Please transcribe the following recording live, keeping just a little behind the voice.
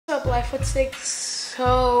up, Life with Six?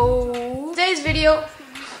 So today's video,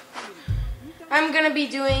 I'm gonna be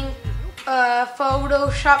doing a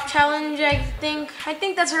Photoshop challenge. I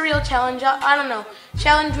think that's a real challenge. I don't know.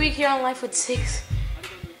 Challenge week here on Life with Six,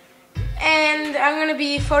 and I'm gonna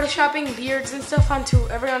be photoshopping beards and stuff onto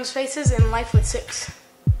everyone's faces in Life with Six.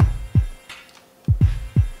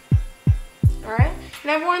 All right,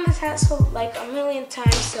 and I've worn this hat so like a million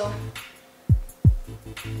times, so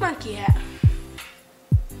monkey hat.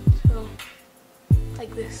 So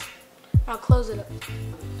like this. I'll close it up.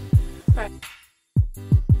 All right.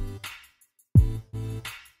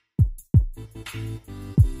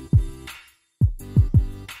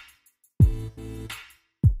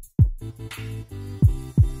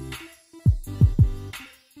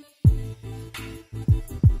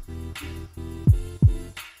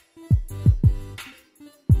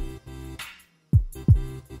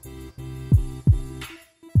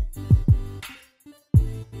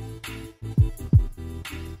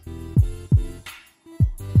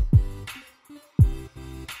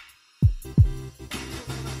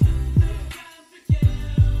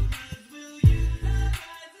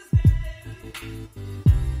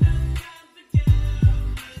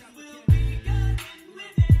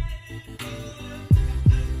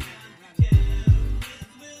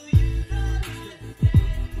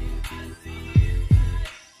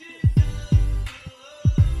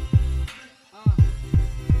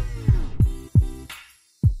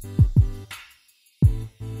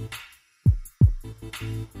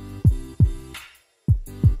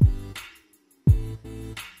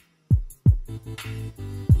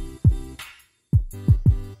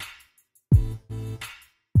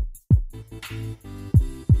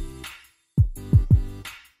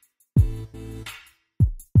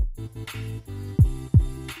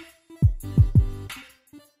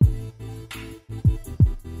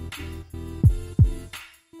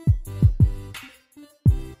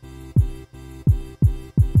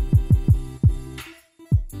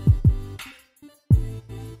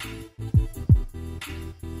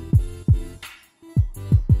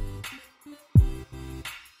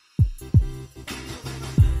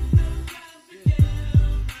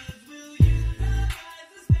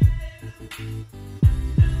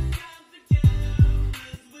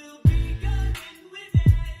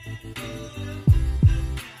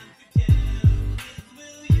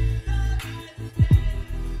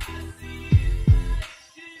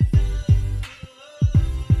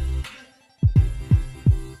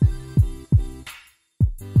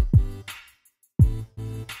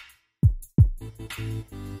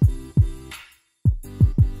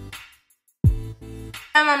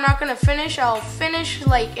 I'm not gonna finish. I'll finish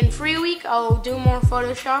like in free week. I'll do more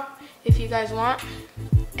Photoshop if you guys want.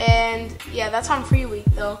 And yeah, that's on free week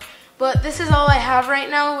though. But this is all I have right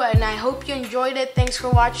now, and I hope you enjoyed it. Thanks for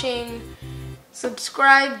watching.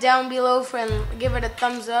 Subscribe down below and give it a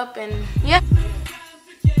thumbs up, and yeah.